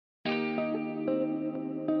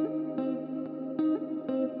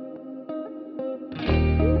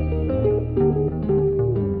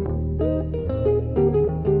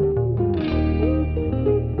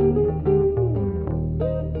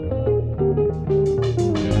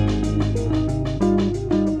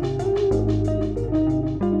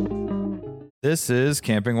This is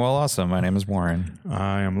Camping While Awesome. My name is Warren.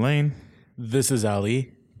 I am Lane. This is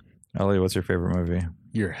Ali. Ellie, what's your favorite movie?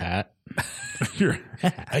 Your hat. Your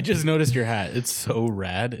I just noticed your hat. It's so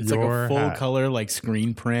rad. It's Your like a full hat. color, like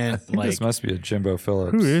screen print. Like This must be a Jimbo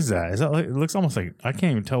Phillips. Who is that? Is that like, it looks almost like, I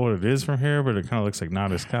can't even tell what it is from here, but it kind of looks like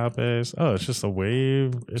not escapes. Oh, it's just a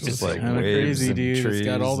wave. It's Just just like kinda waves crazy, and dude. It's trees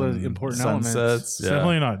got all the and important sunsets. elements. it's Yeah.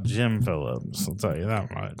 definitely not Jim Phillips. I'll tell you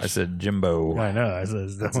that much. I said Jimbo. I know. I said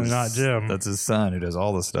it's That's definitely not his- Jim. That's his son who does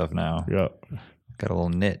all the stuff now. Yep. Got a little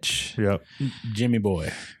niche. Yep. Jimmy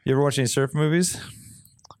boy. You ever watch any surf movies?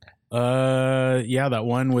 Yeah, that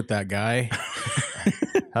one with that guy.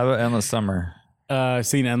 How about Endless Summer?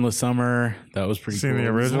 Seen Endless Summer. That was pretty Seen cool. the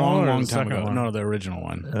It was a original long, or long the time second ago. one? No, the original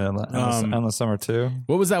one. Endless Summer 2?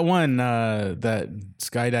 What was that one? That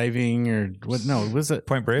skydiving or what? No, was it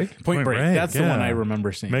Point Break? Point Break? Break, That's the yeah. one I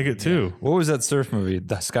remember seeing. Make it two. What was that surf movie?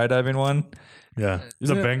 The skydiving one? Yeah.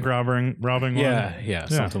 Isn't The it- bank robbing one. Yeah,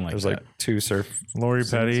 something like There's that. like two surf. Lori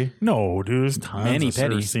Petty. No, dude. There's tons Manny of surf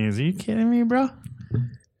Petty. scenes. Are you kidding me, bro?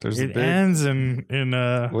 There's the It big. ends in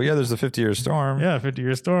Well, yeah, there's a 50-year storm.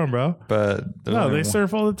 50-year storm, bro. But there's No, only they one-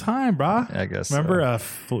 surf all the time, bro. I guess. Remember,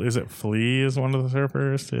 is it Flea is one of the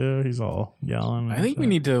surfers too? He's all yelling. I think we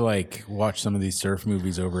need to like watch some of these surf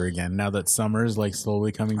movies over again now that summer's like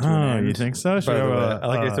slowly coming to an Oh, end. you think so? By Should the we way, have I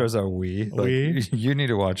like he throws out we. Like, we? You need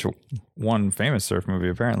to watch one famous surf movie,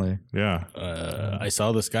 apparently. Yeah. I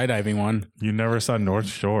saw the skydiving one. You never saw North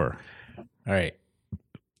Shore. All right.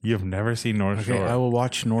 You've never seen North Okay, Shore. I will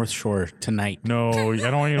watch North Shore tonight. No, I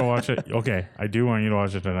don't want you to watch it. Okay, I do want you to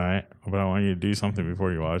watch it tonight, but I want you to do something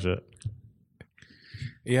before you watch it.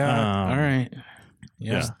 Yeah. All right.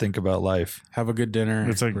 Yeah. Just think about life. Have a good dinner.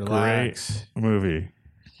 It's a Relax. great movie.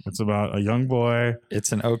 It's about a young boy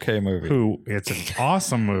It's an okay movie. who, it's an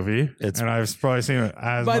awesome movie, and I've probably seen it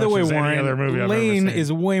as By much the way, as any other movie Warren, I've Lane ever seen.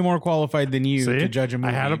 is way more qualified than you See? to judge a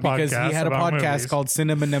movie. I had a because he podcast had a about podcast movies. called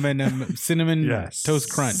Cinnamon Yes. Toast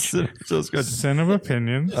Crunch. Feels good. Sin of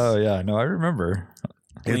Opinions. Oh, yeah. No, I remember.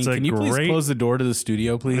 Lane, It's a can you please great- close the door to the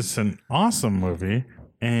studio, please? It's an awesome movie,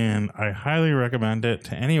 and I highly recommend it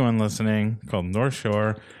to anyone listening. Called North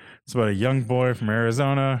Shore. It's about a young boy from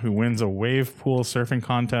Arizona who wins a wave pool surfing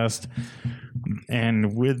contest,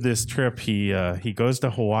 and with this trip, he goes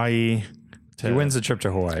to Hawaii. He wins a trip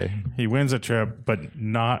to Hawaii. He wins a trip, but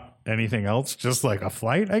not anything else, just like a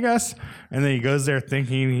flight, I guess. And then he goes there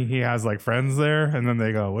thinking he has like friends there, and then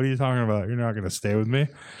they go, "What are you talking about? You're not going to stay with me."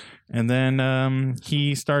 And then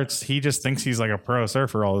he just thinks he's like a pro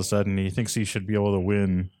surfer all of a sudden. He thinks he should be able to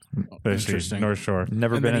win basically Interesting. North Shore.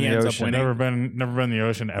 Never And been then in he the ends up ocean. winning. Never been in the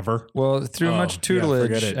ocean ever. Well, through much forget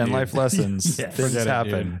tutelage it, and dude. life lessons, Yeah, things forget it,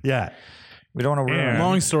 happen. Yeah. We don't want to ruin And- it.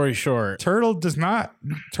 Long story short,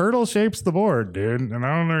 Turtle shapes the board, dude. And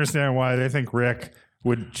I don't understand why they think Rick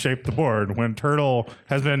would shape the board when Turtle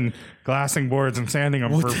has been glassing boards and sanding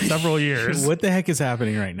them for several years. what the heck is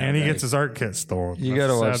happening right now? And he guys? gets his art kit stolen. You That's got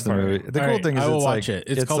to the watch sad the part. movie. The All cool right, thing is I will it's watch like, it.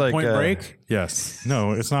 It's called like, Point Break. Yes.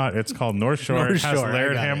 No, it's not. It's called North Shore. North It has Shore, I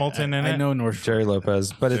Laird got it. Hamilton in it. I know North Shore. Jerry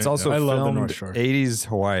Lopez, but it's also I love the filmed North Shore. 80s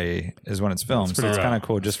Hawaii is when it's filmed, so pretty it's rad. kind of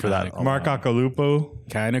cool just for that. Mark Akalupo.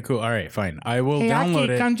 Kind of cool. All right, fine. I will download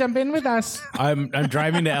it. Come jump in with us. I'm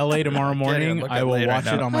driving to LA tomorrow morning. look I at will LA right watch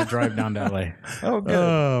it now. on my drive down to LA. Oh, good.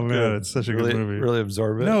 Oh, man. Good. It's such a really, good movie. Really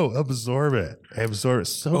absorb it. No, absorb it. Absorb it.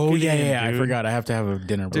 So Oh good, yeah. I dude. forgot. I have to have a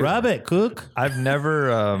dinner. Rub it, cook. I've never.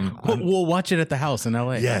 We'll watch it at the house in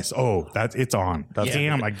LA. Yes. Oh, it's on.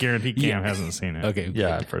 Cam, I guarantee Cam hasn't seen it. Okay.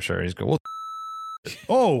 yeah, for sure. He's good. Well,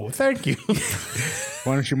 Oh, thank you.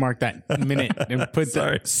 Why don't you mark that minute and put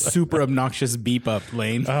that super obnoxious beep up,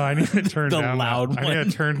 Lane? I need to turn The down loud I need one.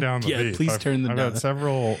 to turn down the Yeah, beep. please turn them I've down. had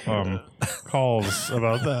several calls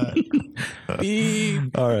about that.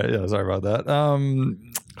 Beep. all right. Yeah, sorry about that.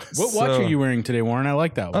 What watch are you wearing today, Warren? I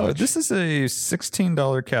like that watch. Oh, this is a $16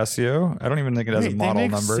 Casio. I don't even think it has a Wait, model they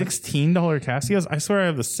make number. $16 Casios? I swear I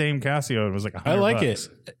have the same Casio. It was like $100. I like it.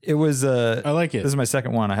 It was. I like it. This is my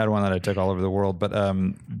second one. I had one that I took all over the world, but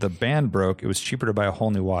the band broke. It was cheaper to buy a whole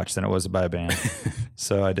new watch than it was to buy a band.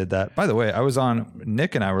 So I did that. By the way,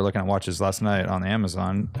 Nick and I were looking at watches last night on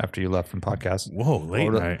Amazon after you left from podcast. Whoa, late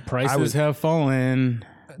night. Prices have fallen.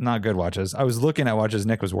 Not good watches. I was looking at watches.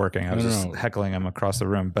 Nick was working. I was just heckling him across the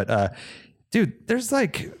room. But dude, there's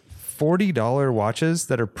like $40 watches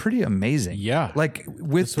that are pretty amazing. Yeah. like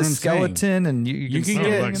with the what I'm skeleton, and you can can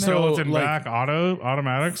get- Like so, skeleton like- back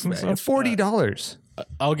automatics and stuff. $40.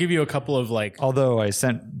 I'll give you a couple of like. Although I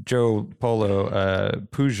sent Joe Polo a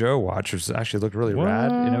Peugeot watch, which actually looked really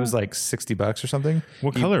rad, and it was like $60 or something.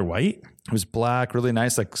 What color? White? It was black, really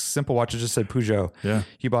nice, like simple watch. It just said Peugeot. Yeah.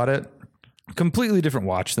 He bought it. Completely different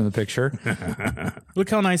watch than the picture. Look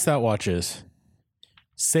how nice that watch is.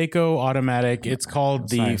 Seiko automatic. It's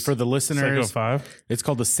called for the listeners. Seiko 5. It's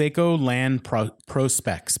called the Seiko Land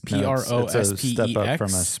Prospex. It's a step up from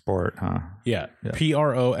a PROSPEX. sport, huh? Yeah.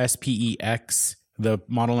 PROSPEX. The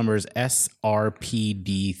model number is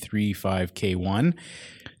SRPD35K1.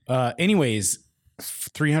 Anyways,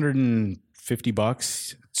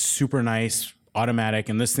 $350. Super nice. Automatic,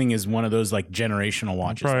 and this thing is one of those like generational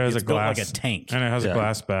watches. Probably has it's a built glass like a tank. and it has a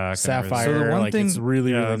glass back. Sapphire. So the one like thing- it's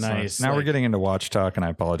really really that's nice. Now we're Like, getting into watch talk, and I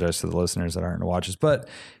apologize to the listeners that aren't into watches, but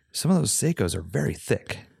some of those Seikos are very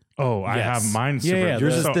thick. Oh, I Yes. have mine. Super. Yeah,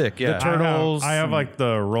 Yours the- is thick, yeah. the turtles. I have like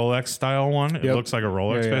the Rolex style one. It Yep. looks like a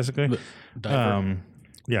Rolex Yeah. basically. The diver.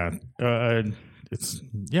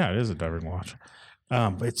 It is a diving watch.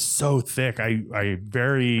 But it's so thick. I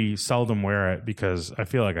very seldom wear it because I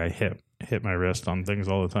feel like I hit my wrist on things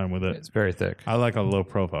all the time with it. It's very thick. I like a low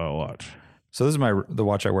profile watch. So this is the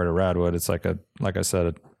watch I wear to Radwood. It's like I said,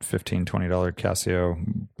 a $15, $20 Casio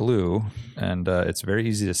blue, and it's very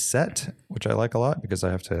easy to set, which I like a lot because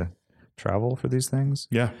I have to travel for these things.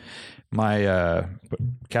 Yeah. My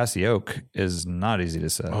Casio is not easy to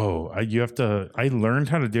set. Oh, you have to. I learned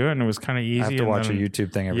how to do it, and it was kind of easy. I have to and watch a then-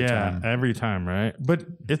 YouTube thing every time. every time, right? But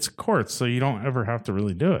it's quartz, so you don't ever have to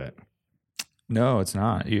really do it. No, it's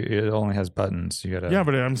not. It only has buttons. You gotta. Yeah,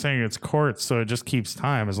 but I'm saying it's quartz, so it just keeps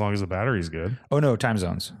time as long as the battery's good. Oh no, time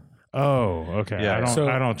zones. Oh, okay. Yeah.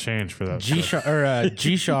 I don't change for that. G-Shock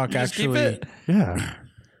G-Shock actually. Yeah,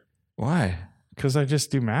 Why? because I just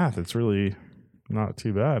do math. It's really not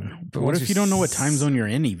too bad. But What once if you don't know what time zone you're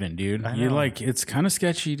in, even, dude? I You're know. like, it's kind of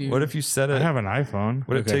sketchy, dude. What if you set I it? have an iPhone.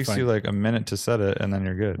 What if it Okay, takes fine. you like a minute to set it, and then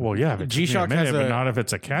you're good? Well, yeah, if it took me a G-Shock minute, has but a- not if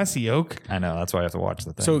it's a Casio. I know. That's why I have to watch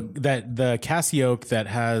the thing. So that the Casio that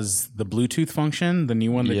has the Bluetooth function, the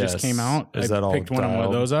new one that just Yes. came out, Is I that all picked one of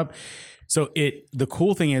dialed? those up. So the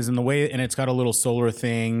cool thing is in the way, and it's got a little solar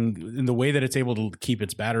thing. In the way that it's able to keep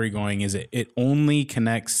its battery going is it only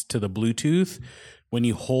connects to the Bluetooth when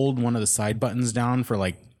you hold one of the side buttons down for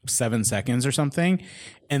like 7 seconds or something,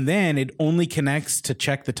 and then it only connects to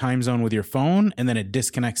check the time zone with your phone, and then it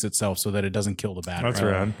disconnects itself so that it doesn't kill the battery. That's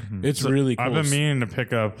rad. It's really cool. I've been meaning to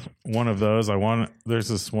pick up one of those. There's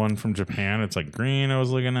this one from Japan. It's like green. I was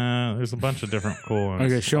looking at. There's a bunch of different cool ones.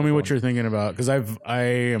 Okay, show me what you're thinking about, because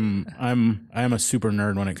I'm a super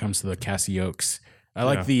nerd when it comes to the Casiokes. I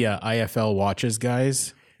like the IFL watches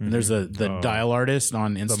guys. And there's the dial artist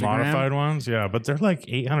on Instagram. The modified ones, yeah, but they're like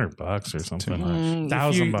 $800 or something.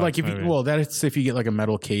 $1,000 Like if maybe. you, well, that's if you get like a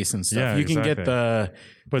metal case and stuff. Yeah, You can get exactly.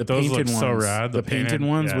 But the those painted look so ones, rad, The the painted painted-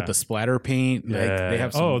 ones yeah. with the splatter paint. Like, they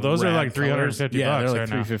have some those are rad like colors. $350 Yeah, they're like right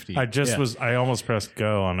now. $350. I almost pressed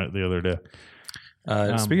go on it the other day.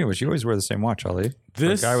 Speaking of which, you always wear the same watch, Ollie.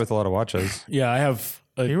 For a guy with a lot of watches. Yeah, I have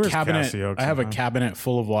a He wears cabinet. Casio I have a sometimes. cabinet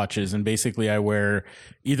full of watches, and basically I wear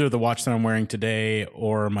either the watch that I'm wearing today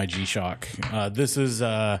or my G-Shock. This is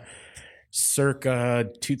circa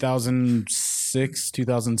 2006,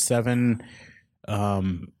 2007.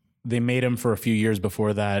 They made them for a few years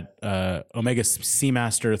before that. Omega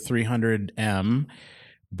Seamaster 300M,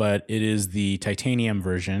 but it is the titanium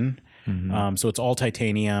version. So it's all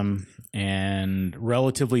titanium and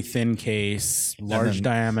relatively thin case, large then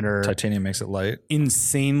diameter, Titanium makes it light.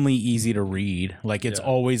 insanely easy to read. Like it's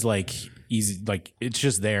always like easy, like it's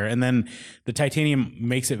just there. And then the titanium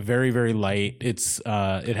makes it very, very light.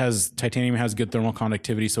 Titanium has good thermal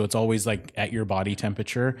conductivity, so it's always like at your body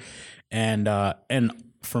temperature. And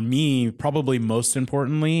for me, probably most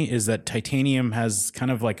importantly, is that titanium has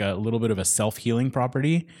kind of like a little bit of a self-healing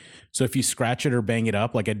property. So if you scratch it or bang it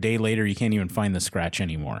up, like a day later, you can't even find the scratch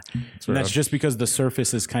anymore. And that's just because the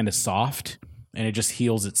surface is kind of soft and it just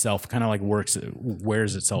heals itself, kind of like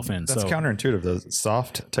wears itself in. That's counterintuitive, though.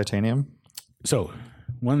 Soft titanium. So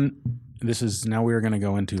now we're going to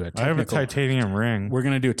go into a technical. I have a titanium ring. We're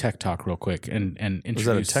going to do a tech talk real quick and introduce. Is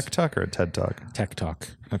that a tech talk or a TED talk? Tech talk?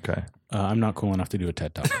 Okay. I'm not cool enough to do a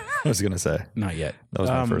TED talk. I was going to say. Not yet. That was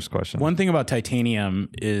my first question. One thing about titanium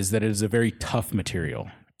is that it is a very tough material.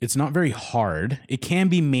 It's not very hard. It can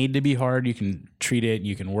be made to be hard. You can treat it,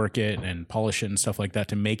 you can work it and polish it and stuff like that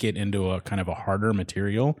to make it into a kind of a harder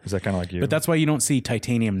material. Is that kind of like you? But that's why you don't see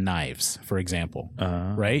titanium knives, for example,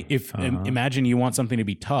 right? Imagine you want something to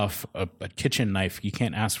be tough, a kitchen knife. You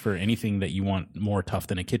can't ask for anything that you want more tough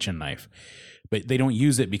than a kitchen knife. But they don't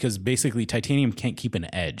use it because basically titanium can't keep an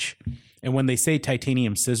edge. And when they say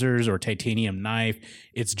titanium scissors or titanium knife,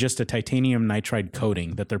 it's just a titanium nitride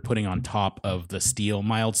coating that they're putting on top of the steel,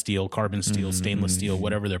 mild steel, carbon steel, stainless steel,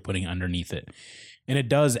 whatever they're putting underneath it. And it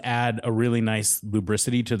does add a really nice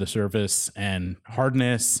lubricity to the surface and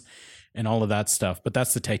hardness and all of that stuff. But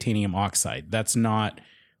that's the titanium oxide. That's not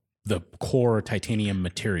the core titanium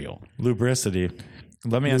material. Lubricity.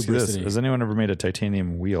 Let me ask you this: lubricity. has anyone ever made a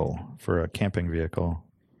titanium wheel for a camping vehicle?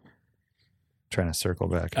 Trying to circle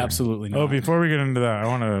back. Here. Absolutely not. Oh, before we get into that, I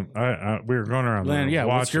want to. We were going around. Lane, the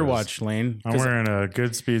what's your watches. watch, Lane? I'm wearing a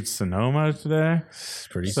Goodspeed Sonoma today.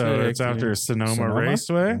 Pretty So sick, it's after dude. Sonoma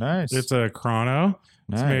Raceway. Nice. It's a chrono.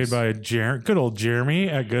 It's made by good old Jeremy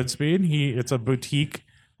at Goodspeed. It's a boutique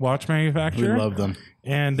watch We manufacturer. love them.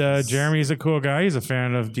 And Jeremy's a cool guy. He's a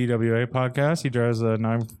fan of DWA podcast. He drives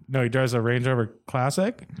he drives a Range Rover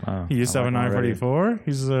Classic. Wow, He used to have a 944.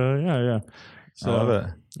 He's yeah. So I love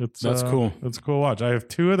it. That's cool. It's a cool watch. I have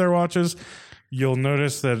two of their watches. You'll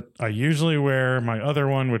notice that I usually wear my other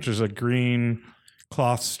one, which is a green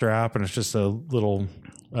cloth strap, and it's just a little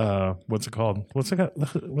what's it called? What's that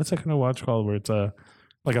kind of watch called? Where it's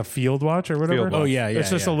like a field watch or whatever. Field watch. Oh, yeah. It's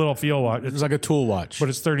just a little field watch. It's like a tool watch. But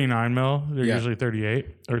it's 39 mil. They're Yeah. usually 38,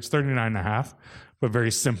 or it's 39 and a half, but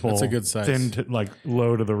very simple. That's a good size. Thin, like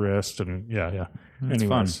low to the wrist. And yeah. It's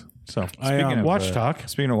Anyways, fun. So Speaking of watch talk.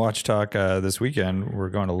 Speaking of watch talk, this weekend we're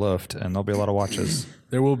going to Luft, and there'll be a lot of watches.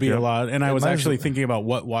 There will be a lot. And I was might as actually thinking about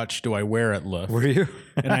what watch do I wear at Luft. Were you?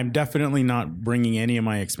 And I'm definitely not bringing any of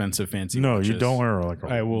my expensive fancy No, watches. you don't wear like a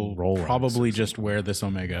I will Rolex. probably just wear this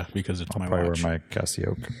Omega because it's my Probably watch. wear my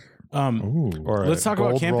Casio. Ooh. Or Let's talk about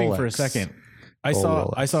gold camping for a Rolex. second. I Gold saw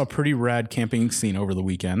Rolex. a pretty rad camping scene over the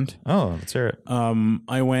weekend. Oh, let's hear it.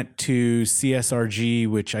 I went to CSRG,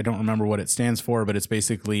 which I don't remember what it stands for, but it's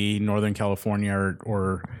basically Northern California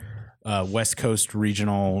or West Coast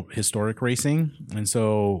Regional Historic Racing. And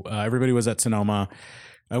so everybody was at Sonoma.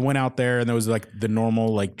 I went out there and there was like the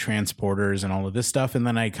normal like transporters and all of this stuff. And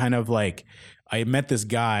then I kind of like, I met this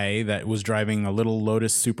guy that was driving a little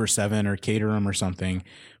Lotus Super 7 or Caterham or something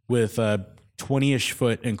with a 20-ish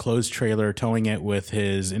foot enclosed trailer towing it with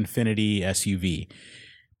his Infinity SUV.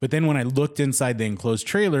 But then when I looked inside the enclosed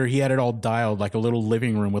trailer, he had it all dialed like a little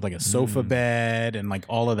living room with like a sofa bed and like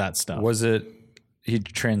all of that stuff. Was it? He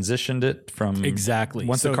transitioned it from Exactly.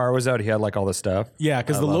 Once So- the car was out, he had like all the stuff. Yeah,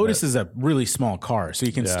 because the love Lotus it. is a really small car, so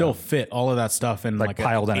you can still fit all of that stuff in like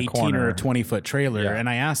piled an in a 18 corner. or a 20-foot trailer. Yeah. And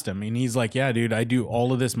I asked him, and he's like, "Yeah, dude, I do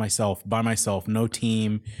all of this myself, by myself, no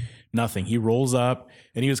team, nothing." He rolls up,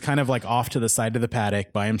 and he was kind of like off to the side of the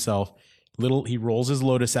paddock by himself. He rolls his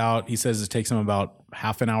Lotus out. He says it takes him about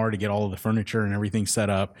half an hour to get all of the furniture and everything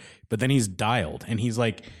set up, but then he's dialed, and he's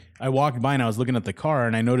like. I walked by and I was looking at the car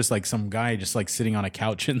and I noticed like some guy just like sitting on a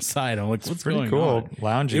couch inside. I'm like, what's pretty going cool.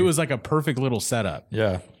 on? Loungy. It was like a perfect little setup.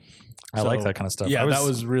 Yeah, I like So, that kind of stuff. Yeah, that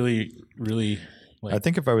was really, really like I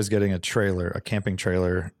think if I was getting a camping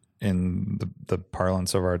trailer in the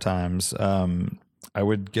parlance of our times, I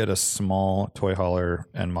would get a small toy hauler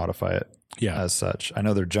and modify it as such. I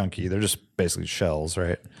know they're junky. They're just basically shells,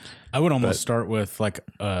 right? I would almost start with like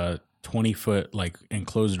a 20-foot like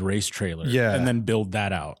enclosed race trailer, and then build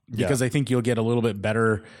that out because I think you'll get a little bit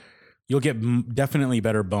better. You'll get definitely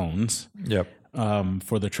better bones. Yep.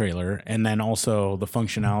 For the trailer, and then also the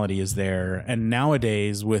functionality is there. And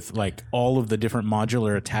nowadays with like all of the different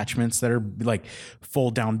modular attachments that are like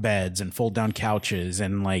fold down beds and fold down couches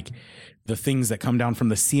and like the things that come down from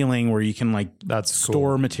the ceiling where you can like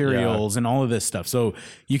store materials and all of this stuff. So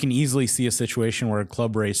you can easily see a situation where a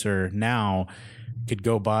club racer now could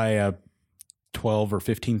go buy a $12,000 or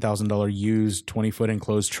 $15,000 used 20-foot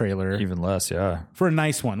enclosed trailer, Even less, yeah. for a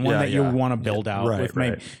nice one that you want to build out with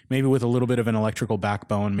maybe with a little bit of an electrical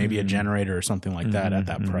backbone, maybe a generator or something like that at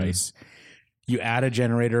that price. You add a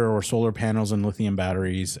generator or solar panels and lithium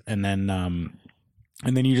batteries, and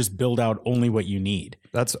then you just build out only what you need.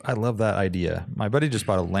 I love that idea. My buddy just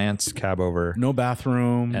bought a Lance cab over. No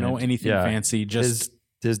bathroom, And no anything fancy. Just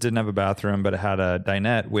his didn't have a bathroom, but it had a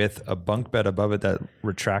dinette with a bunk bed above it that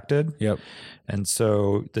retracted. Yep. And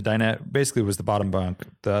so the dinette basically was the bottom bunk.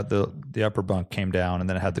 The upper bunk came down, and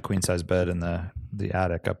then it had the queen size bed in the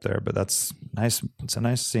attic up there. But that's nice. It's a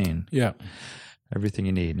nice scene. Yeah. Everything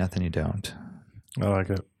you need, nothing you don't. I like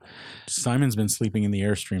it. Simon's been sleeping in the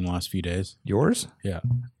Airstream the last few days. Yours? Yeah.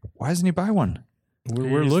 Why doesn't he buy one?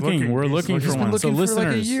 We're He's looking looking- for he's one. looking So for like a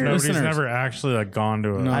listeners, year. Nobody's listeners, never actually like gone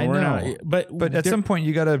to it. no, I we're know. not. But At some point,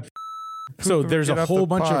 you got to. So there's Get a off whole the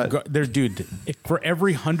bunch pot. of dude. For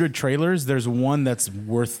every 100 trailers, there's one that's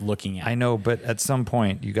worth looking at. I know, but at some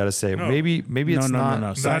point, you got to say maybe it's not.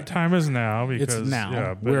 No. That time is now because It's now.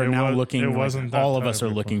 Yeah, but We're it now was- looking. It like, wasn't that all of time us are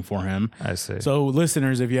before. looking for him. I see. So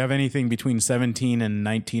listeners, if you have anything between 17 and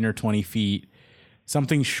 19 or 20 feet,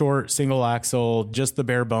 something short, single axle, just the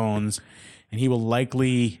bare bones, and he will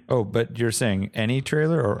likely Oh, but you're saying any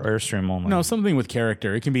trailer or Airstream only? no something with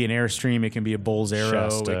character. It can be an Airstream, it can be a Bulls Arrow,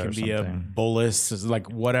 Shasta it can or be a something. Bullis,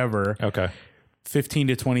 like whatever. Okay. $15,000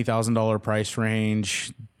 to $20,000 price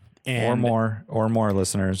range. And or more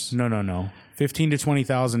listeners. No. 15 to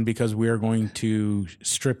 20,000 because we are going to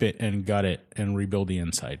strip it and gut it and rebuild the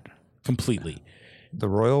inside completely. The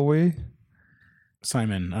royal we?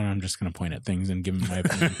 Simon, I'm just going to point at things and give him my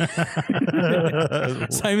opinion.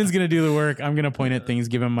 Simon's going to do the work. I'm going to point at things,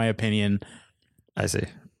 give him my opinion. I see.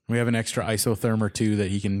 We have an extra isotherm or two that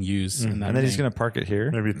he can use. And then he's going to park it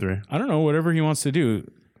here? Maybe 3. I don't know, whatever he wants to do.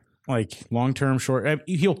 Like long-term, short.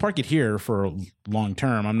 He'll park it here for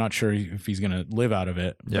long-term. I'm not sure if he's going to live out of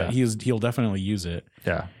it. Yeah. But he'll definitely use it.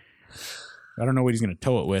 Yeah. I don't know what he's going to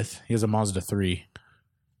tow it with. He has a Mazda 3.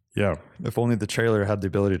 Yeah. If only the trailer had the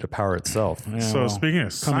ability to power itself. Yeah, So well, speaking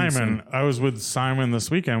of Simon, I was with Simon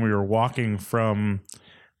this weekend. We were walking from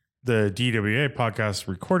the DWA podcast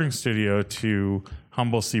recording studio to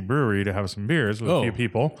Humble Sea Brewery to have some beers with a few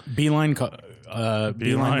people. Beeline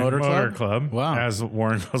Motor Club. Wow. As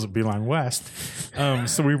Warren calls it, Beeline West.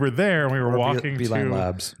 So we were there and we were walking Beeline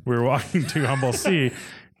Labs. We were walking to Humble Sea,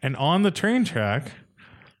 and on the train track,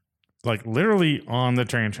 like literally on the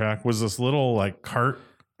train track, was this little like cart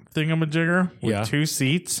thingamajigger with 2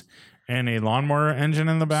 seats and a lawnmower engine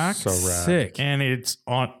in the back. So rad. Sick. And it's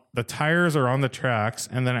on the tires are on the tracks,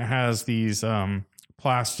 and then it has these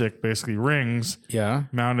plastic basically rings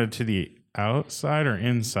mounted to the outside or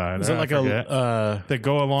inside. Is it like a that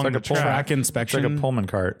go along like the a track track? inspection? It's like a Pullman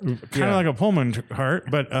cart. Kind of like a Pullman cart,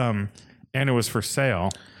 but and it was for sale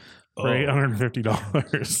for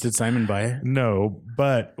 $850. Did Simon buy it? No,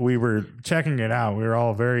 but we were checking it out. We were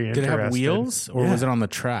all very Did interested. it have wheels or was it on the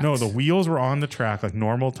track? No, the wheels were on the track, like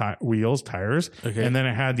normal wheels, tires. Okay. And then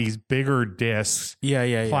it had these bigger discs,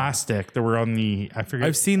 plastic that were on the, I forget.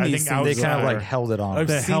 I've seen these things. They kind of like held it on. I've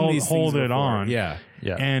That seen these hold things it before. on. Yeah.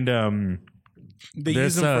 Yeah. And They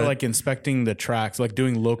use them for like inspecting the tracks, like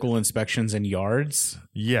doing local inspections in yards.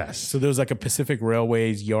 yes. So there was like a Pacific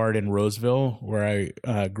Railways yard in Roseville where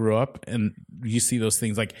I grew up, and you see those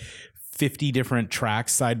things like 50 different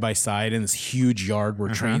tracks side by side in this huge yard where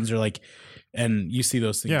trains are like, and you see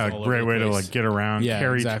those things. Yeah, all a great over the way to place. like get around,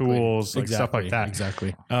 carry tools, like stuff like that.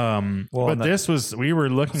 Exactly. But this was, we were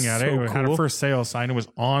looking at it. So We had a cool. for sale sign. It was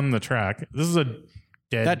on the track. This is a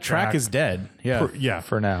dead That track is dead. Yeah.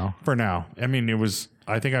 for now. I mean, it was,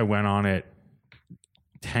 I think I went on it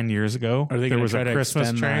 10 years ago. Are they there going was to try a to Christmas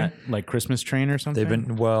extend train. that, like Christmas train or something? They've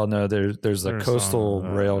been there's a There's coastal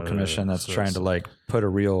some, rail commission that's trying to like put a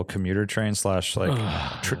real commuter train /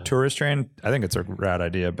 like tourist train. I think it's a rad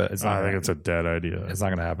idea, but it's not. I think it's a dead idea. it's not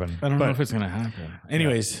going to happen. I don't know if it's going to happen.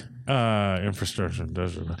 Anyways, Infrastructure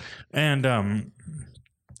doesn't. And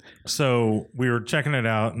so we were checking it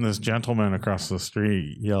out, and this gentleman across the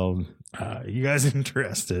street yelled, "You guys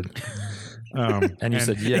interested?" And you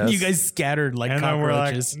said yes. and you guys scattered like And then we're like,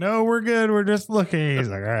 cockroaches. "No, we're good. We're just looking." He's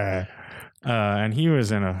like, "All right." And he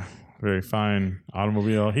was in a very fine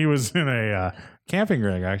automobile. He was in a camping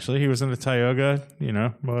rig. Actually, he was in a Tioga,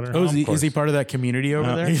 motor. Oh, is he part of that community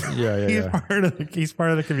over there? Yeah. He's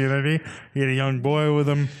part of the community. He had a young boy with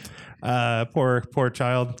him. Poor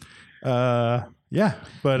child. Yeah,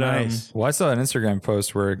 but Nice. Well, I saw an Instagram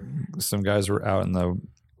post where some guys were out in the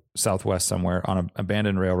Southwest somewhere on an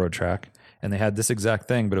abandoned railroad track, and they had this exact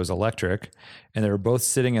thing, but it was electric, and they were both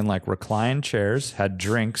sitting in like reclined chairs, had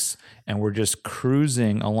drinks, and were just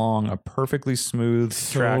cruising along a perfectly smooth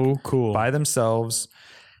track cool. by themselves.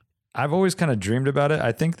 I've always kind of dreamed about it.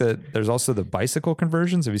 I think that there's also the bicycle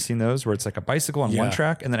conversions. Have you seen those where it's like a bicycle on one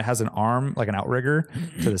track and then it has an arm, like an outrigger,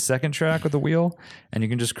 to the second track with the wheel, and you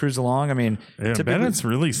can just cruise along? I mean, typically it's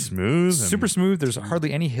really smooth, super smooth. There's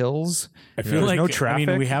hardly any hills. I feel There's like no traffic.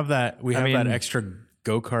 I mean, we have that extra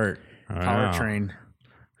go-kart powertrain.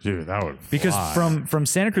 Dude, that would Because fly. from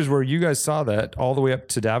Santa Cruz, where you guys saw that, all the way up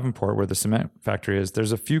to Davenport, where the cement factory is,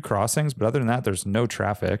 there's a few crossings, but other than that, there's no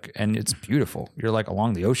traffic, and it's beautiful. You're like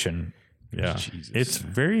along the ocean, Yeah, it's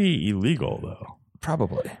very illegal though.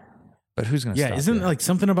 probably. But who's going to stop Isn't you? it like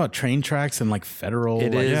something about train tracks and like federal?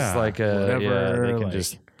 It like, is like a whatever, they can like-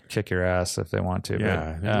 just kick your ass if they want to.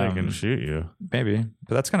 Yeah, but, they can shoot you. maybe,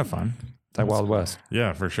 but that's kind of fun. It's like Wild West.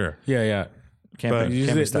 Yeah, for sure. Yeah. Camping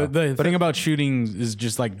The stuff. thing about shooting is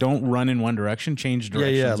just like don't run in one direction, change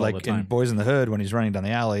directions. Yeah, all like the time. in Boys in the Hood when he's running down the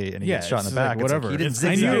alley and he gets shot in it's the back. like, it's like whatever. he didn't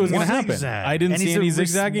I knew it was going to One happen. zigzag. I didn't And see he's a any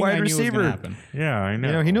zigzagging. wide I knew it was receiver. going to happen. Yeah, I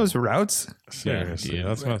know. he knows routes. Seriously, Yeah, dude.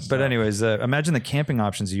 that's messed But up. anyways, imagine the camping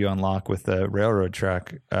options you unlock with the railroad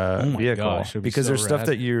track vehicle, gosh, it'd be because so there's stuff rad.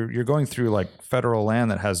 that you're going through like federal land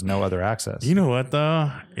that has no other access. You know what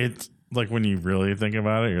though? It's like when you really think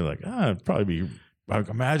about it, you're like, it'd probably be. Like,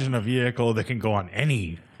 imagine a vehicle that can go on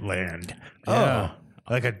any land. Yeah.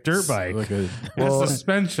 Like a dirt bike. Like a- With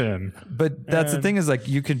suspension. But that's the thing is like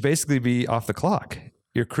you could basically be off the clock.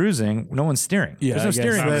 you're cruising. No one's steering. Yeah, There's no I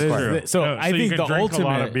guess steering. that in this is- car. So I you think can the drink a lot of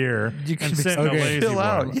ultimate. beer You can and sit in a okay, lazy chill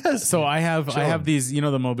out. boy. Yes. So I have these,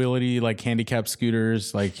 the mobility like handicap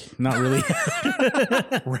scooters, like not really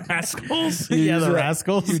Rascals. yeah, the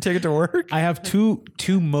rascals. You take it to work. I have two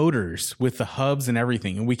motors with the hubs and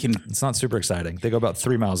everything, and we can. It's not super exciting. They go about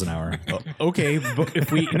 3 miles an hour. Okay, but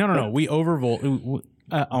if we we overvolt.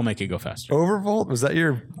 I'll make it go faster. Overvolt? Was that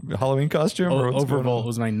your Halloween costume? or what's going on? Overvolt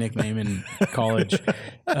was my nickname in college.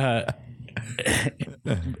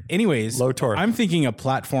 Anyways, Low torque. I'm thinking a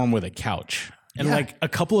platform with a couch. And like a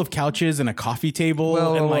couple of couches and a coffee table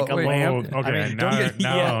and like a wait. lamp. Oh, okay, I mean,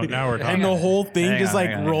 now we're talking. and the whole thing Hang just on, like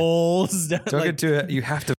hang on. rolls down. Don't get to it. You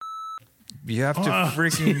have to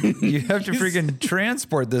freaking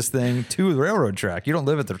transport this thing to the railroad track. You don't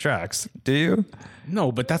live at the tracks, do you?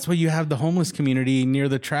 No, but that's why you have the homeless community near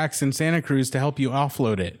the tracks in Santa Cruz to help you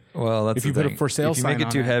offload it. Well, that's If you the put a thing. for sale If you sign make it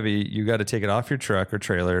on too it. heavy, you got to take it off your truck or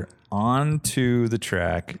trailer onto the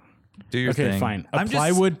track. Do your Okay, thing. fine. A I'm just-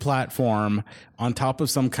 plywood platform on top of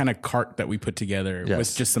some kind of cart that we put together Yes.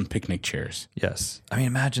 with just some picnic chairs Yes. I mean,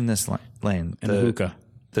 imagine this lane. and a hookah.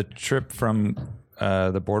 The trip from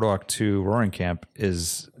the boardwalk to Roaring Camp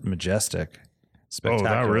is majestic, Oh, spectacular.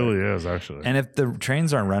 that really is actually. And if the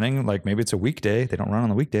trains aren't running, like maybe it's a weekday, they don't run on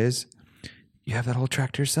the weekdays, you have that whole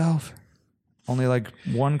track to yourself. Only like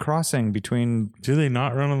one crossing between. Do they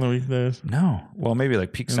not run on the weekdays? No. Well, maybe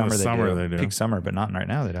like peak In summer, the summer they do. Peak summer, but not right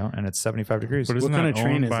now they don't. And it's 75 degrees. But isn't kind that of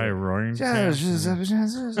train owned is by it? Roaring Yeah, Camp? it's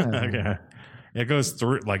just- Okay. It goes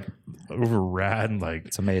through like over rad like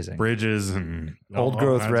It's amazing. bridges and Old all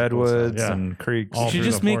growth kinds of cool redwoods stuff. Yeah. and creeks. All We should through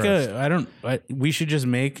just the make forest. we should just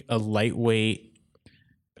make a lightweight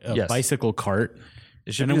Yes. bicycle cart.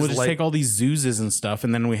 It should And be then we'll as just light- take all these Zeus's and stuff,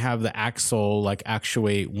 and then we have the axle like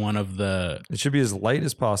actuate one of the. It should be as light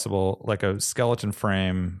as possible, like a skeleton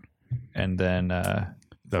frame, and then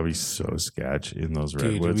That'd be so sketch in those Dude,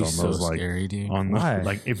 it'd redwoods be on so those like scary, dude. on Why? the,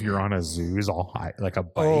 like if you're on a zoo's all high like a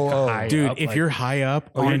bike Oh, high Dude, up, if like- you're high up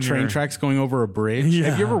Oh, on and train you're- tracks going over a bridge,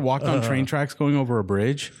 have you ever walked on train tracks going over a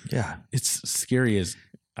bridge? yeah, It's scary as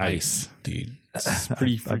ice, dude. It's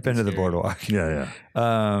pretty. I've been to the freaking scary. boardwalk.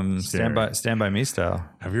 yeah. Stand by me style.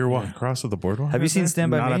 Have you ever walked across to the boardwalk? Have you seen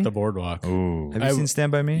Stand by Not Me? at the boardwalk. Oh, Have you seen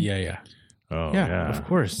Stand by Me? Yeah, yeah. oh Yeah, yeah, of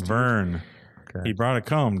course, dude. Vern. Okay. He brought a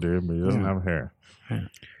comb, dude, but he doesn't have hair.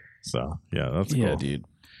 So yeah, that's Yeah, cool. dude.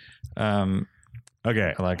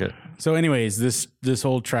 Okay, I like it. So, anyways, this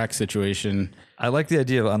whole track situation. I like the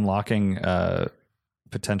idea of unlocking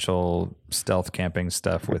potential stealth camping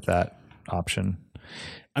stuff with that option.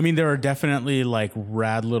 I mean, there are definitely like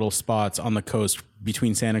rad little spots on the coast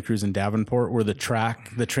between Santa Cruz and Davenport where the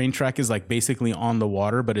train track is like basically on the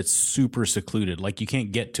water, but it's super secluded. Like you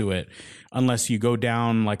can't get to it unless you go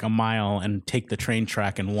down like a mile and take the train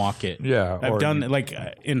track and walk it. Yeah, I've or done you- like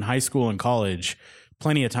in high school and college,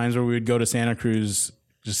 plenty of times where we would go to Santa Cruz,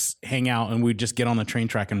 just hang out, and we'd just get on the train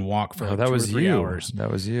track and walk for Oh, like that 2 was or 3 you. hours.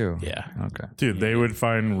 That was you. Yeah. Okay. dude, they would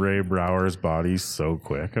find Ray Brower's body so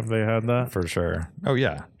quick if they had that. For sure. Oh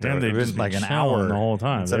yeah. And they'd It was just be like an chilling hour the whole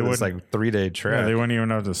time. Instead They of this wouldn't- like 3-day Yeah, trip. they wouldn't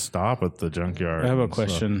even have to stop at the junkyard. I have a and stuff.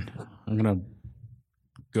 question. I'm gonna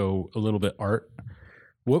go a little bit art.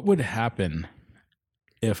 What would happen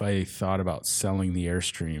if I thought about selling the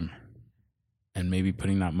Airstream and maybe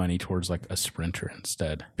putting that money towards like a Sprinter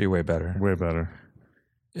instead? Be way better Way better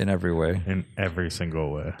in every way. in every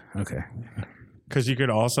single way. Okay. Because you could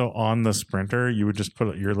also on the Sprinter, you would just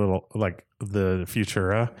put your little like the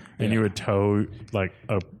Futura, and Yeah. you would tow like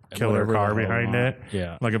a killer Whatever car the hell you behind want. it,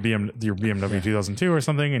 Yeah. like your BMW 2002 or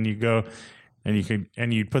something, and you go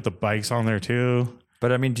and you'd put the bikes on there too.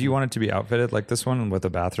 But I mean, do you want it to be outfitted like this one with a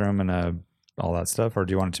bathroom and all that stuff, or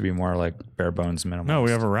do you want it to be more like bare bones minimal? No,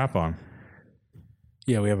 we have a wrap on.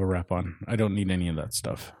 Yeah, we have a wrap on. I don't need any of that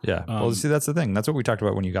stuff. Yeah. Well, see, that's the thing. That's what we talked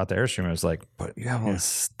about when you got the Airstream. It was like, but you have all this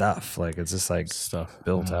stuff. Like it's just like Stuff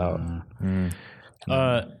built out.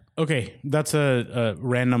 Okay, that's a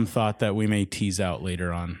random thought that we may tease out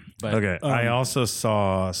later on. But Okay, I also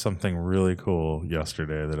saw something really cool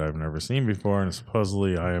yesterday that I've never seen before, and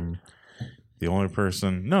supposedly I am the only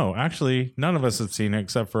person. No, actually, none of us had seen it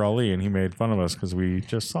except for Ali, and he made fun of us because we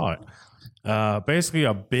just saw it. Basically,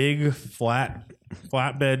 a big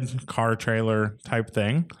flatbed car trailer type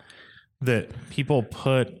thing that people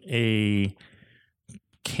put a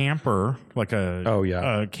camper, like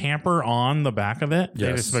a camper on the back of it. They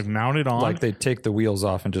Yes. just like mount it on, Like they take the wheels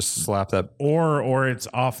off and just slap that. or it's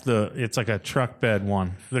off it's like a truck bed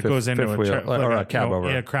one that goes into fifth a wheel, truck or a cab over.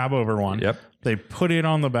 Yeah, a crab over one. Yep. They put it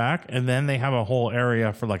on the back, and then they have a whole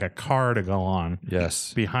area for like a car to go on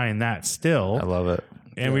Yes. behind that still. I love it.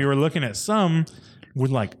 And we were looking at some,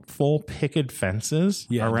 with like full picket fences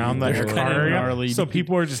around dude, the they're car kinda area. gnarly. So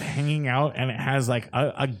people are just hanging out, and it has like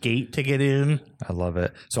a gate to get in. I love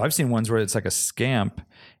it. So I've seen ones where it's like a scamp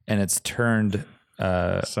and it's turned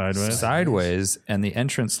sideways, and the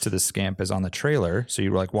entrance to the scamp is on the trailer. So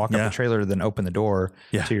you like walk up the trailer, then open the door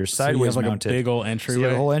to your sideways So you have like mounted. a big old So you entryway.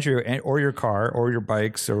 have a whole entry, or your car, or your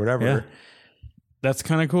bikes, or whatever. Yeah. That's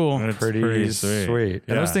kind of cool. It's Pretty sweet.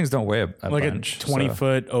 And those things don't weigh a Like bunch, a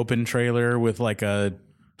 20-foot open trailer with like a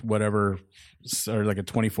whatever, or like a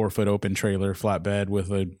 24-foot open trailer flatbed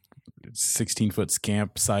with a 16-foot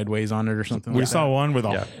scamp sideways on it or something. We like saw that. one with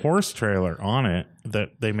a horse trailer on it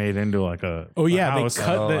that they made into like a Oh yeah, house.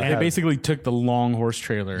 they basically took the long horse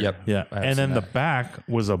trailer. Yep. Yeah, I have and seen then the that. back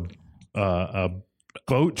was a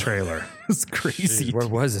boat trailer. It's crazy. Where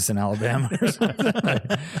was this, in Alabama or something?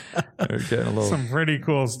 They're getting a little. Some pretty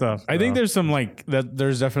cool stuff. I think there's some like that.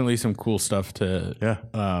 There's definitely some cool stuff to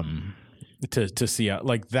to see out,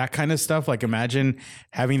 like that kind of stuff. Like imagine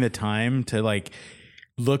having the time to like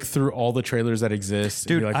look through all the trailers that exist.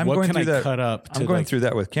 Dude, and be like, I'm what going can through I that. cut up? I'm going through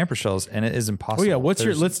that with camper shells, and it is impossible. Oh yeah, what's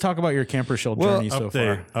There's- let's talk about your camper shell journey so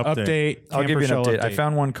far. Update. I'll give camper you an shell update. I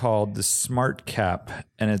found one called the Smart Cap,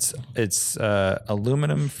 and it's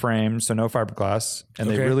aluminum frame, so no fiberglass, and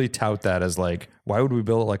they Okay. really tout that as like, why would we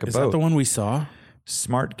build it like a Is boat? that the one we saw?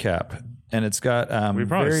 Smart Cap, and it's got We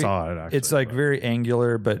probably saw it, actually, it's like very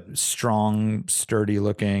angular but strong, sturdy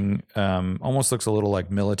looking. Almost looks a little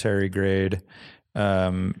like military grade.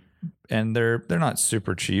 And they're not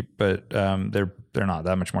super cheap, but they're not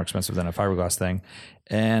that much more expensive than a fiberglass thing,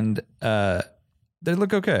 and they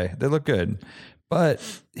look okay. They look good. But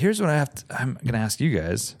here's what I'm going to ask you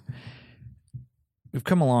guys. We've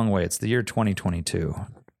come a long way. It's the year 2022.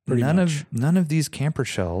 None of these camper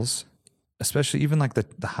shells, especially even like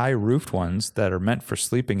the high roofed ones that are meant for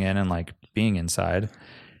sleeping in and like being inside,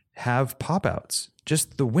 have pop outs.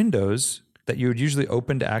 Just the windows that you would usually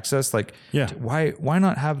open to access. Like, why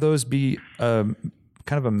not have those be kind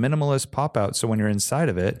of a minimalist pop out? So when you're inside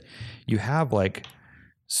of it, you have like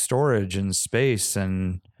storage and space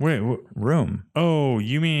and room. Oh,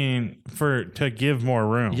 you mean to give more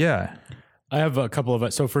room? Yeah. I have a couple of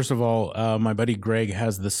it. So first of all, my buddy Greg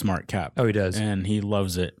has the Smart Cap. Oh, he does. And he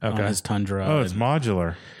loves it on his Tundra. Oh, it's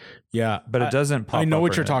modular. Yeah. But it doesn't pop I know up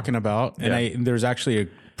what or you're anything. talking about. And there's actually a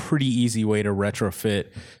pretty easy way to retrofit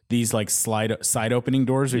these like side opening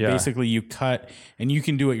doors. Where basically you cut, and you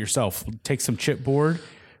can do it yourself. Take some chipboard,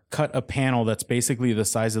 cut a panel that's basically the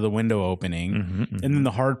size of the window opening. And then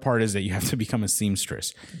the hard part is that you have to become a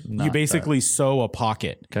seamstress. You basically sew a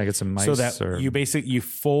pocket. Can I get some mice? So that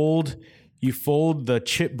you fold the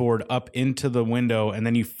chipboard up into the window, and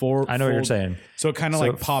then you I know what you're saying. So it kind of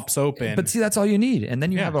like pops open. But see, that's all you need. And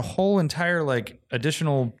then you have a whole entire like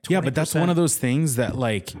additional 20%. Yeah, but that's one of those things that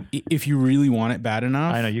like if you really want it bad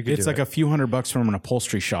enough, I know you could it's do like it. a few $100 from an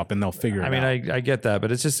upholstery shop, and they'll figure it out. I mean, I get that,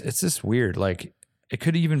 but it's just weird. Like it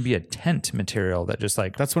could even be a tent material that just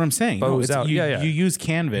like That's what I'm saying. bows out. You, Yeah. you use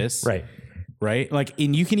canvas, right. Like,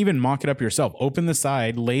 and you can even mock it up yourself. Open the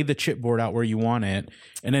side, lay the chipboard out where you want it,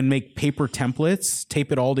 and then make paper templates,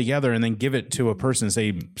 tape it all together, and then give it to a person.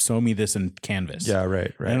 Say, sew me this in canvas. Yeah,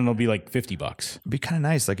 right. And it'll be like $50. It'd be kind of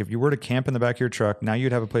nice. Like if you were to camp in the back of your truck, now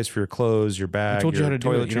you'd have a place for your clothes, your bag. I told you your how to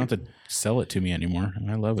do it. You toiletries. don't have to sell it to me anymore.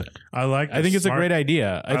 I love it. I think it's a great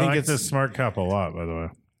idea. I think like it's the Smart Cup a lot, by the way.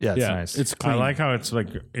 Yeah, it's nice. It's clean. I like how it's like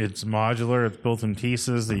it's modular. It's built in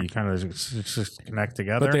pieces that you kind of just connect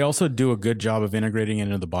together. But they also do a good job of integrating it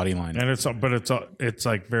into the body line. and it's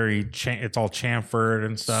like very it's all chamfered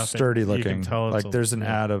and stuff. sturdy And you looking. can tell it's Like there's an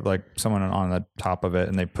ad of like someone on the top of it,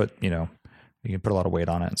 and they put you can put a lot of weight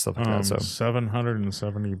on it and stuff like that. So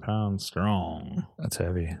 770 pounds strong. that's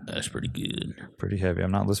heavy, That's pretty good. pretty heavy.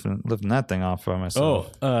 I'm not lifting that thing off by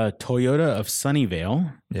myself. Toyota of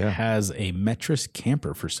Sunnyvale Yeah. has a Metris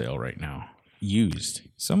camper for sale right now, used.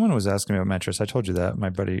 Someone was asking me about Metris. I told you that,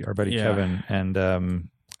 our buddy Yeah. Kevin, and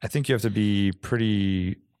I think you have to be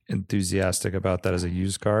pretty enthusiastic about that as a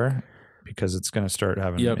used car because it's going to start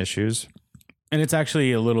having issues. And it's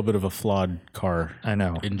actually a little bit of a flawed car. I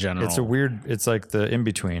know. In general. It's like the in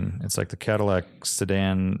between. It's like the Cadillac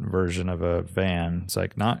sedan version of a van. It's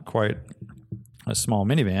like not quite a small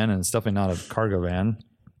minivan, and it's definitely not a cargo van.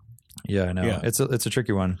 Yeah, I know. Yeah. It's a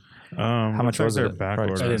tricky one. How much was it? Back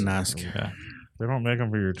Probably order. I didn't ask. Yeah. They don't make them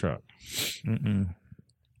for your truck.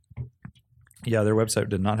 Yeah, their website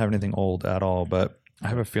did not have anything old at all, but I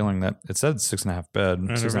have a feeling that it said 6.5 bed. And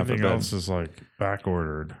 6.5 everything bed. else is like back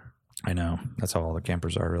ordered. I know. That's how all the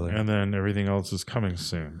campers are, really. And then everything else is coming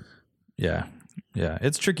soon. Yeah. Yeah.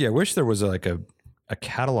 It's tricky. I wish there was like a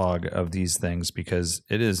catalog of these things because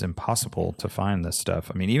it is impossible to find this stuff.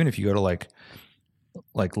 I mean, even if you go to like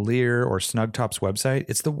like Lear or Snugtop's website,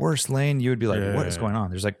 it's the worst lane. You would be like, what is going on?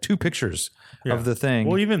 There's like 2 pictures of the thing.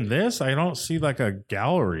 Well, even this, I don't see like a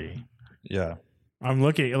gallery. Yeah. I'm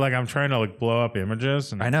looking, like I'm trying to like blow up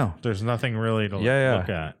images, and I know there's nothing really to look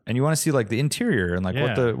at. And you want to see like the interior and like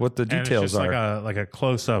what the details and it's just are. like a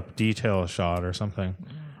close up detail shot or something.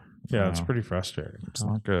 Yeah, it's pretty frustrating. It's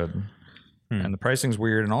not good. And the pricing's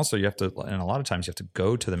weird. And also you have to, and a lot of times you have to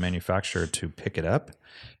go to the manufacturer to pick it up.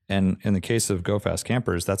 And in the case of Go Fast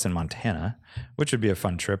Campers, that's in Montana, which would be a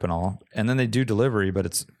fun trip and all. And then they do delivery, but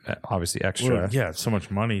it's obviously extra. Well, yeah, it's so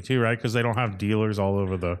much money too, right? Because they don't have dealers all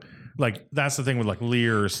over the, like, that's the thing with like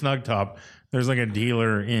Lear or Snugtop. There's like a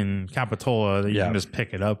dealer in Capitola that you can just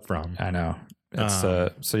pick it up from. I know. It's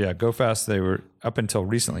so yeah, Go Fast, they were up until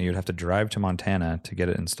recently you'd have to drive to Montana to get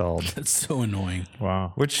it installed. That's so annoying.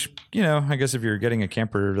 Wow. Which, you know, I guess if you're getting a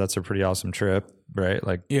camper, that's a pretty awesome trip, right?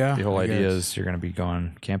 Like the whole idea is you're going to be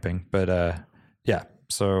going camping. But yeah,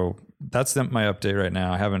 so that's my update right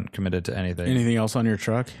now. I haven't committed to anything. Anything else on your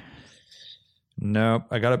truck? No,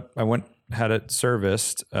 had it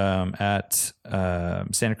serviced at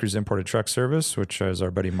Santa Cruz Imported Truck Service, which is our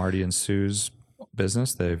buddy Marty and Sue's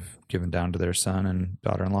business. They've given down to their son and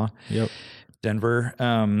daughter-in-law. Yep. Denver.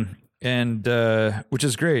 And which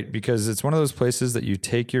is great because it's one of those places that you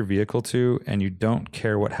take your vehicle to and you don't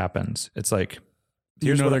care what happens. It's like,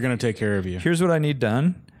 they're going to take care of you. Here's what I need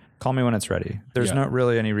done. Call me when it's ready. There's not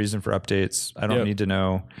really any reason for updates. I don't need to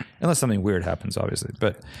know unless something weird happens, obviously.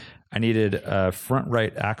 But I needed a front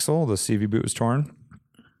right axle. The CV boot was torn.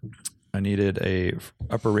 I needed a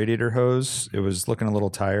upper radiator hose. It was looking a little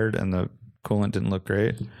tired and the coolant didn't look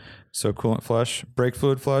great. So coolant flush, brake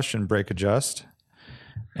fluid flush, and brake adjust.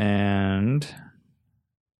 And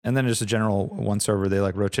then just a general once over. They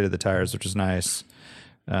like rotated the tires, which is nice.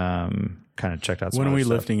 Kind of checked out some When are we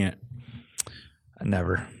stuff. lifting it?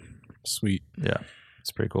 Never. Sweet. Yeah.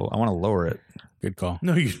 It's pretty cool. I want to lower it. Good call.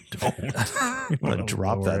 No, you don't. I want to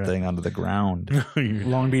drop that thing onto the ground.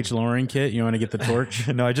 Long Beach lowering kit. You want to get the torch?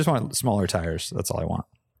 No, I just want smaller tires. That's all I want.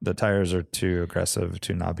 The tires are too aggressive,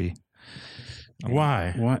 too knobby.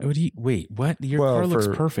 Why? What do you wait? What? Your car looks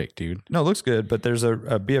perfect, dude. No, it looks good, but there's a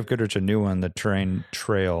BF Goodrich, a new one, the Terrain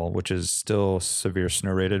Trail, which is still severe snow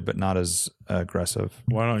rated, but not as aggressive.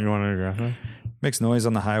 Why don't you want to aggressive? Makes noise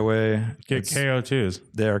on the highway. Get KO2s.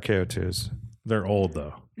 They are KO2s. They're old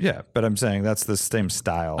though. Yeah, but I'm saying that's the same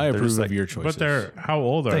style. I approve of your choices. But how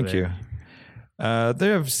old are they? Thank you. They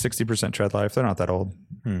have 60% tread life. They're not that old.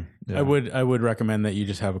 Yeah. I would recommend that you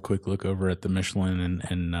just have a quick look over at the Michelin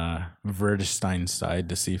and Vredestein side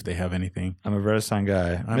to see if they have anything. I'm a Vredestein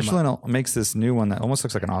guy. Michelin makes this new one that almost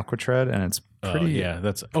looks like an Aqua Tread, and it's pretty.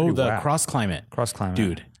 The Cross Climate. Cross Climate,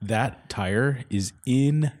 dude. That tire is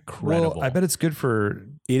incredible. Well, I bet it's good for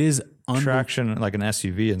traction like an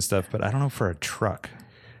SUV and stuff, but I don't know for a truck.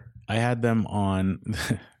 I had them on.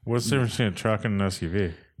 What's the difference between a truck and an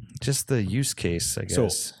SUV? Just the use case, I guess.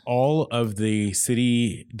 So all of the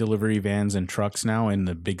city delivery vans and trucks now in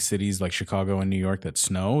the big cities like Chicago and New York that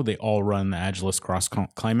snow, they all run the Agilus Cross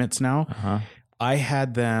Climates now. Uh-huh. I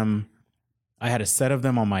had a set of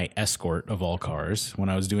them on my Escort of all cars when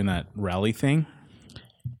I was doing that rally thing.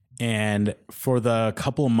 And for the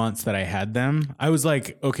couple of months that I had them, I was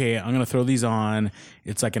like, okay, I'm going to throw these on.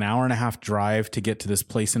 It's like an hour and a half drive to get to this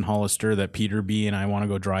place in Hollister that Peter B and I want to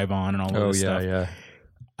go drive on and all of this stuff. Yeah.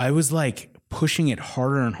 I was like pushing it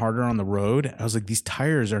harder and harder on the road. I was like, these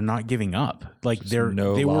tires are not giving up. Like they were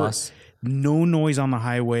no noise on the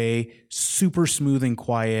highway, super smooth and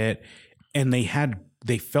quiet. And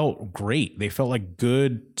they felt great. They felt like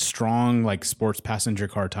good, strong, like sports passenger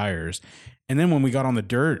car tires. And then when we got on the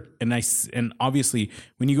dirt and obviously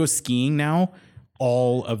when you go skiing now,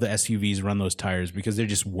 all of the SUVs run those tires because they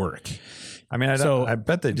just work. I mean, I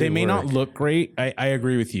bet they do. They may not look great. I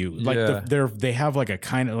agree with you. Like they have like a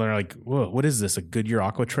kind of, they're like, whoa, what is this? A Goodyear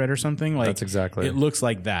Aqua Tread or something? Like that's exactly. It looks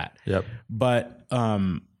like that. Yep. But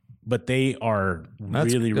they are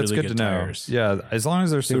really good tires. Yeah, as long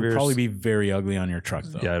as they're severe. They would probably be very ugly on your truck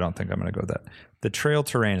though. Yeah, I don't think I'm going to go with that. The Trail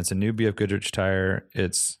Terrain, it's a new BF Goodrich tire.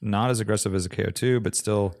 It's not as aggressive as a KO2, but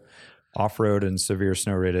still off-road and severe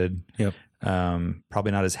snow rated. Yep.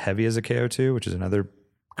 Probably not as heavy as a KO2, which is another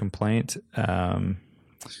complaint. I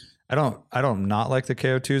don't not like the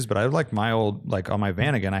KO2s, but I like my old, like on my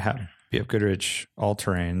van again, I have BF Goodrich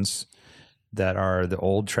all-terrains that are the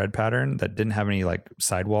old tread pattern that didn't have any like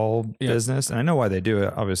sidewall business. And I know why they do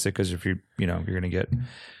it, obviously, because if you're going to get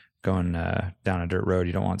going down a dirt road,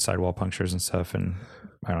 you don't want sidewall punctures and stuff. And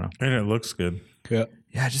I don't know. And it looks good. Yeah.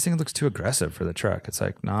 Yeah. I just think it looks too aggressive for the truck. It's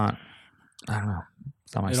like I don't know.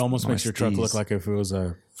 It almost makes your truck look like if it was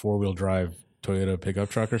a 4-wheel drive Toyota pickup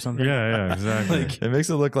truck or something. Yeah, exactly. It makes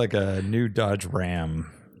it look like a new Dodge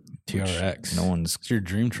Ram. TRX. No one's It's your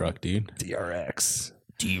dream truck, dude. DRX.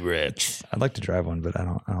 T-Rex. I'd like to drive one, but I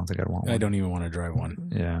don't think I'd want one. I don't even want to drive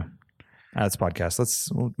one. Yeah. That's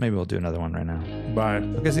podcast. Maybe we'll do another one right now. Bye.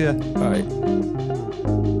 Okay, see ya. All right.